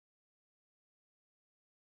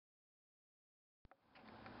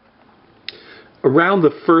Around the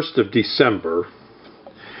 1st of December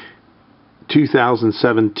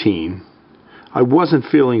 2017, I wasn't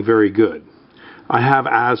feeling very good. I have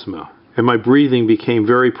asthma and my breathing became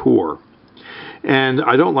very poor. And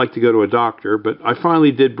I don't like to go to a doctor, but I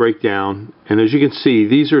finally did break down. And as you can see,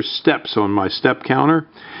 these are steps on my step counter.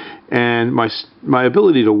 And my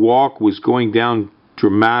ability to walk was going down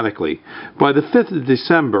dramatically. By the 5th of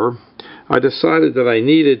December, I decided that I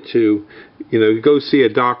needed to, go see a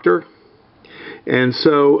doctor. And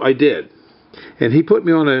so I did. And he put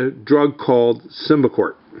me on a drug called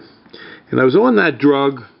Symbicort. And I was on that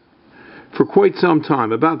drug for quite some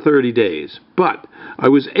time, about 30 days. But I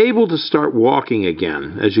was able to start walking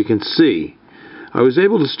again, as you can see. I was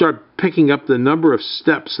able to start picking up the number of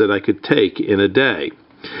steps that I could take in a day.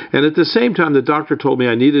 And at the same time, the doctor told me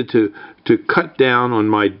I needed to cut down on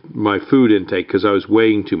my food intake because I was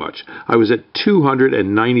weighing too much. I was at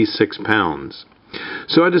 296 pounds.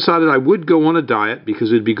 So I decided I would go on a diet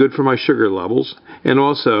because it would be good for my sugar levels and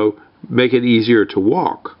also make it easier to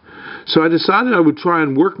walk. So I decided I would try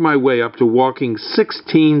and work my way up to walking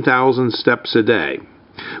 16,000 steps a day,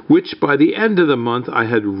 which by the end of the month I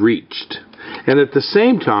had reached. And at the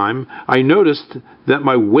same time, I noticed that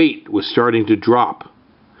my weight was starting to drop.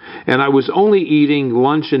 And I was only eating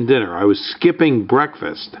lunch and dinner. I was skipping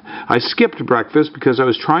breakfast. I skipped breakfast because I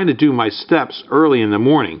was trying to do my steps early in the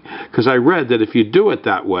morning, because I read that if you do it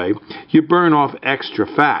that way, you burn off extra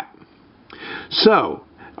fat. So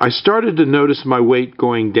I started to notice my weight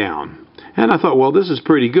going down. And I thought, well, this is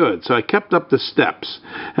pretty good. So I kept up the steps.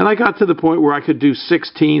 And I got to the point where I could do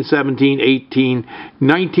 16, 17, 18,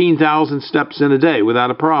 19,000 steps in a day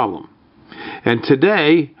without a problem. And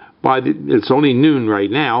today, it's only noon right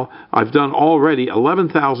now, I've done already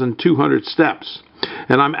 11,200 steps.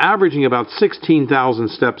 And I'm averaging about 16,000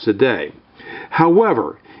 steps a day.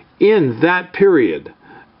 However, in that period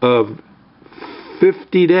of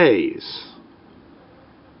 50 days,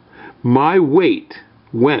 my weight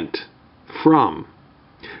went from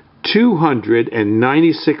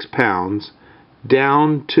 296 pounds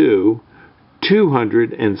down to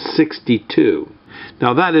 262.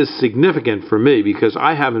 Now that is significant for me because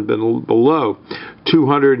I haven't been below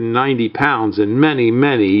 290 pounds in many,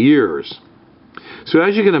 many years. So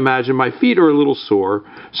as you can imagine, my feet are a little sore,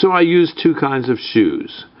 so I use two kinds of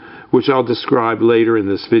shoes, which I'll describe later in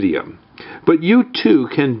this video. But you too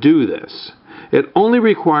can do this. It only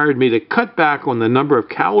required me to cut back on the number of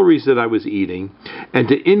calories that I was eating and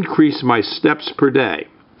to increase my steps per day.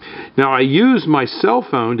 Now, I use my cell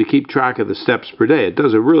phone to keep track of the steps per day. It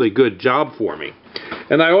does a really good job for me.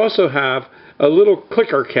 And I also have a little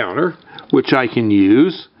clicker counter, which I can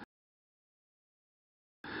use.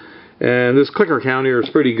 And this clicker counter is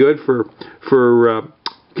pretty good for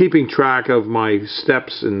keeping track of my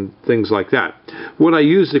steps and things like that. What I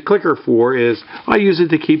use the clicker for is I use it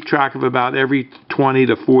to keep track of about every 20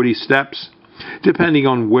 to 40 steps, depending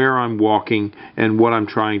on where I'm walking and what I'm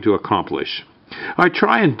trying to accomplish. I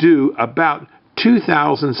try and do about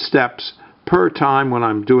 2,000 steps per time when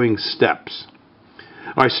I'm doing steps.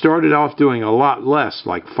 I started off doing a lot less,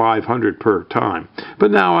 like 500 per time.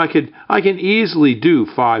 But now I can easily do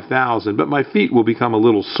 5,000, but my feet will become a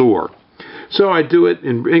little sore. So I do it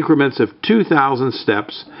in increments of 2,000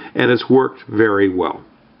 steps, and it's worked very well.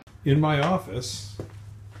 In my office,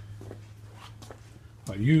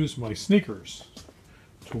 I use my sneakers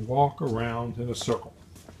to walk around in a circle.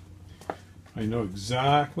 I know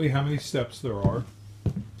exactly how many steps there are.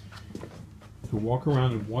 To walk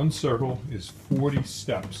around in one circle is 40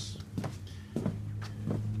 steps.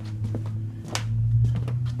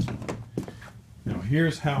 Now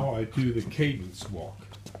here's how I do the cadence walk.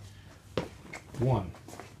 1,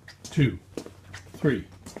 2, 3,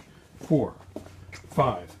 4,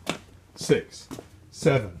 5, 6,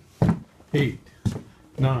 7, 8,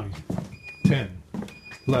 9, 10,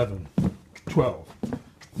 11, 12,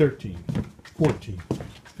 13, 14,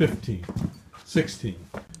 15, 16.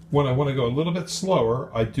 When I want to go a little bit slower,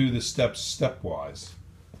 I do the steps stepwise.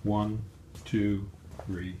 1, 2,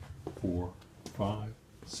 3, 4, 5,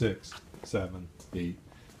 6, 7, 8,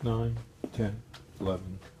 9, 10,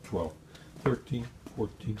 11, 12, 13,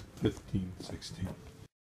 14, 15, 16.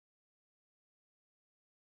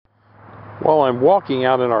 While I'm walking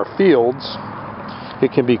out in our fields,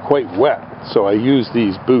 it can be quite wet, so I use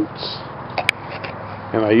these boots.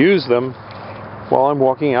 And I use them while I'm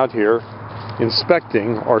walking out here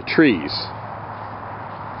inspecting our trees.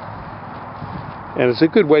 And it's a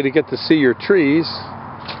good way to get to see your trees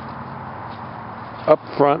up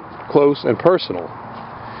front, close and personal,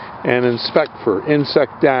 and inspect for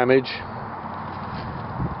insect damage,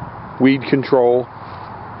 weed control,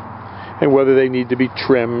 and whether they need to be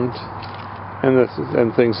trimmed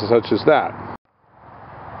and things such as that.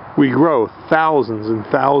 We grow thousands and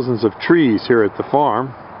thousands of trees here at the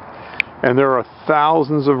farm, and there are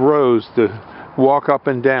thousands of rows to walk up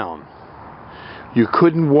and down. You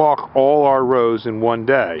couldn't walk all our rows in one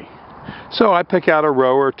day. So I pick out a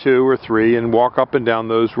row or two or three and walk up and down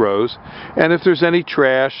those rows. And if there's any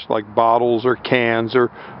trash, like bottles or cans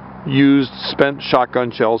or used spent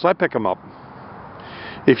shotgun shells, I pick them up.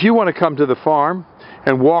 If you want to come to the farm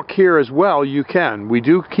and walk here as well, you can. We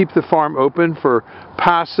do keep the farm open for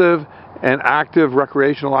passive and active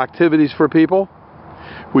recreational activities for people.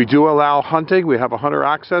 We do allow hunting. We have a hunter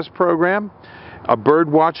access program, a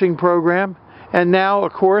bird watching program, and now,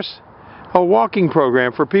 of course, a walking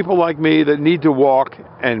program for people like me that need to walk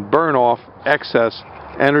and burn off excess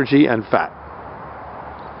energy and fat.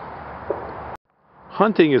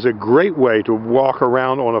 Hunting is a great way to walk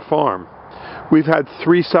around on a farm. We've had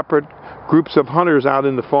 3 separate groups of hunters out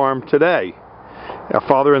in the farm today. A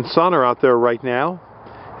father and son are out there right now,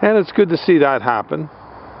 and it's good to see that happen.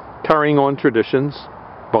 Carrying on traditions,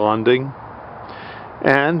 bonding,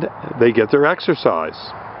 and they get their exercise.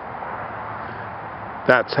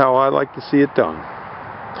 That's how I like to see it done.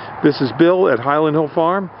 This is Bill at Highland Hill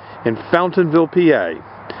Farm in Fountainville, PA.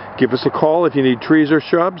 Give us a call if you need trees or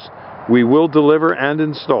shrubs. We will deliver and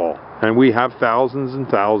install, and we have thousands and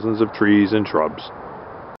thousands of trees and shrubs.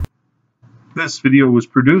 This video was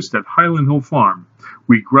produced at Highland Hill Farm.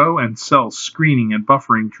 We grow and sell screening and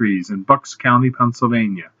buffering trees in Bucks County,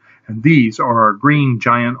 Pennsylvania, and these are our green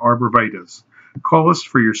giant arborvitaes. Call us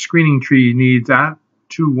for your screening tree needs at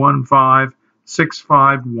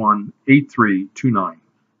 215-651-8329.